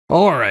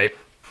All right,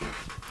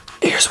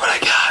 here's what I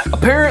got.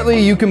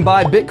 Apparently you can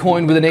buy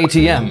Bitcoin with an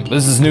ATM.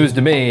 This is news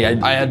to me,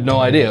 I had no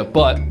idea,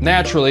 but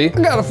naturally,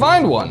 I gotta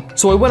find one.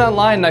 So I went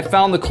online and I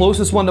found the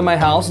closest one to my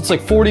house. It's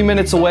like 40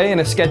 minutes away in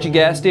a sketchy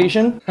gas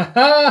station.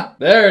 Haha,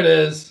 there it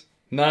is.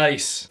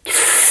 Nice.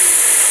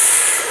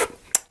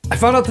 I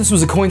found out this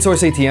was a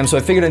CoinSource ATM, so I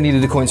figured I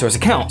needed a CoinSource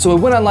account. So I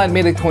went online,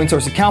 made a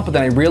CoinSource account, but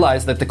then I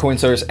realized that the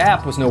CoinSource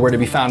app was nowhere to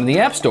be found in the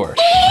App Store.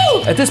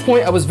 At this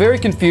point, I was very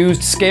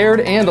confused, scared,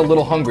 and a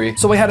little hungry.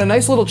 So I had a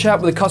nice little chat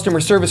with a customer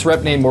service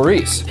rep named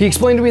Maurice. He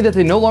explained to me that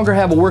they no longer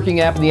have a working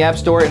app in the App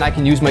Store and I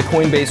can use my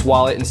Coinbase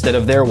wallet instead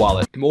of their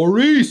wallet.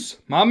 Maurice,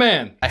 my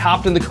man. I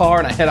hopped in the car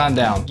and I head on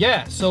down.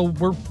 Yeah, so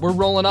we're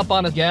rolling up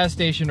on a gas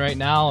station right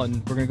now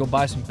and we're gonna go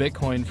buy some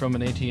Bitcoin from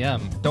an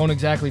ATM. Don't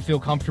exactly feel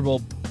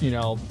comfortable, you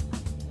know,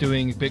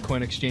 doing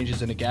Bitcoin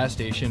exchanges in a gas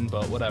station,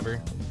 but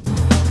whatever.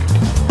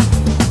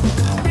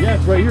 Yeah,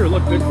 it's right here.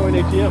 Look,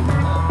 Bitcoin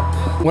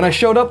ATM. When I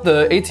showed up,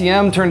 the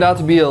ATM turned out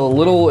to be a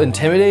little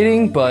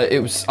intimidating, but it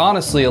was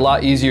honestly a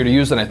lot easier to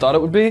use than I thought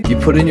it would be. You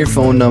put in your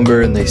phone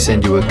number and they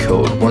send you a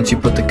code. Once you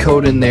put the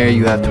code in there,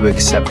 you have to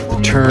accept the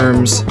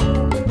terms.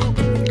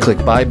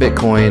 Click buy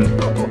Bitcoin,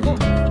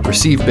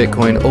 receive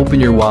Bitcoin, open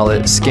your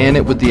wallet, scan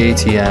it with the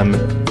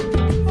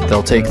ATM.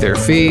 They'll take their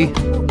fee.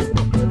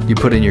 You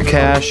put in your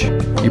cash,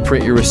 you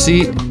print your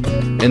receipt,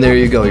 and there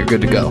you go, you're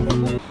good to go.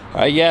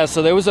 All right, yeah,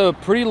 so there was a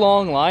pretty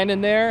long line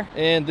in there,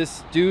 and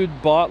this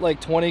dude bought like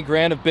 20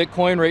 grand of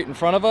Bitcoin right in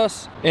front of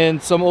us,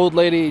 and some old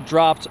lady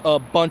dropped a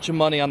bunch of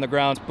money on the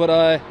ground, but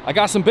I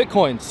got some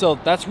Bitcoin, so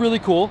that's really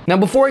cool. Now,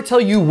 before I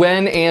tell you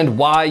when and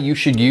why you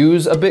should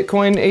use a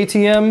Bitcoin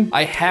ATM,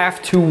 I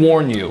have to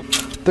warn you.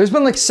 There's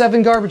been like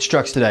 7 garbage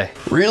trucks today.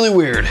 Really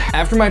weird.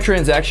 After my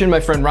transaction, my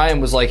friend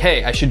Ryan was like,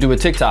 hey, I should do a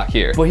TikTok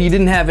here. But he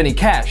didn't have any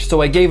cash,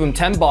 so I gave him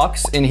 10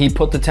 bucks and he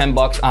put the 10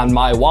 bucks on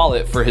my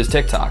wallet for his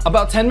TikTok.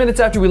 About 10 minutes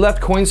after we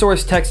left,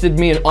 CoinSource texted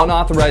me an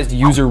unauthorized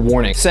user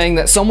warning, saying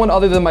that someone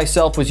other than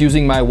myself was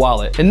using my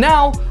wallet. And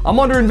now I'm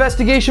under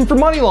investigation for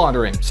money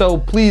laundering. So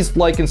please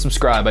like and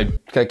subscribe, I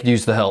could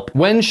use the help.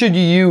 When should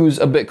you use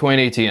a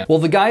Bitcoin ATM? Well,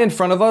 the guy in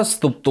front of us,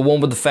 the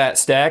one with the fat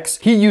stacks,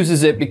 he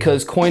uses it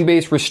because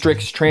Coinbase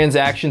restricts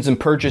transactions and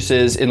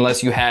purchases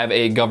unless you have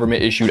a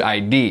government issued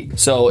ID.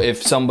 So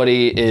if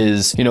somebody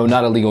is, you know,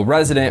 not a legal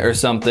resident or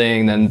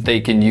something, then they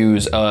can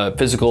use a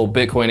physical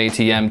Bitcoin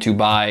ATM to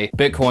buy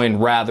Bitcoin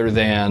rather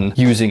than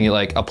using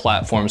like a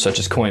platform such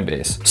as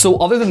Coinbase. So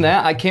other than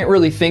that, I can't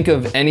really think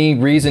of any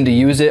reason to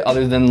use it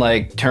other than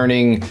like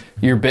turning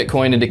your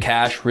Bitcoin into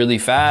cash really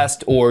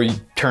fast or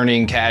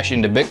turning cash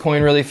into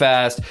Bitcoin really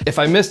fast. If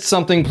I missed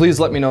something, please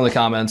let me know in the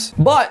comments.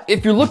 But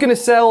if you're looking to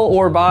sell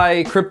or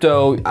buy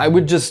crypto, I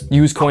would just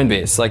use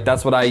Coinbase. Like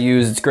that's what I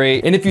use, it's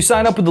great. And if you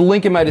sign up with the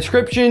link in my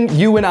description,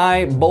 you and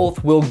I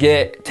both will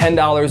get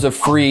 $10 of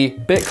free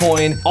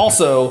Bitcoin.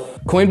 Also,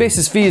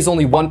 Coinbase's fee is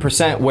only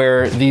 1%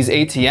 where these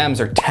ATMs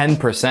are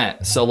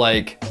 10%. So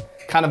like,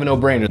 kind of a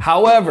no-brainer.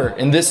 However,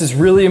 and this is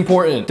really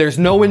important, there's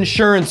no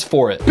insurance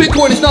for it.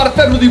 Bitcoin is not a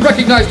federally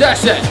recognized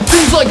asset.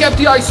 Things like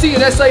FDIC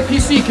and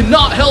SIPC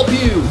cannot help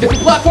you. If a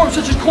platform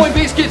such as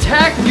Coinbase gets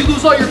hacked and you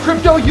lose all your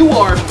crypto, you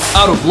are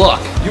out of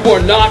luck. You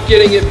are not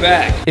getting it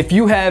back. If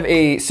you have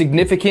a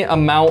significant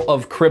amount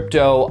of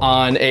crypto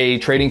on a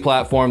trading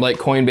platform like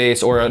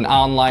Coinbase or an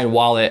online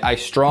wallet, I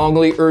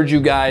strongly urge you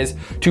guys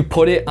to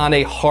put it on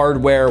a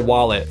hardware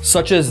wallet,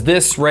 such as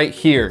this right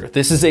here.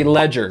 This is a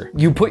ledger.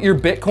 You put your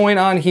Bitcoin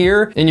on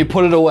here and you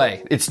put it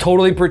away. It's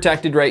totally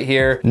protected right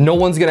here. No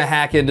one's gonna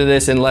hack into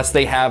this unless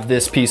they have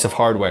this piece of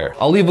hardware.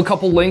 I'll leave a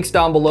couple links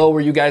down below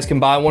where you guys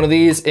can buy one of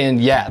these, and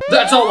yeah,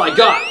 that's all I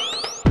got.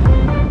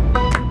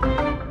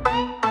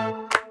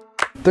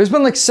 There's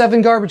been like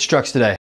 7 garbage trucks today.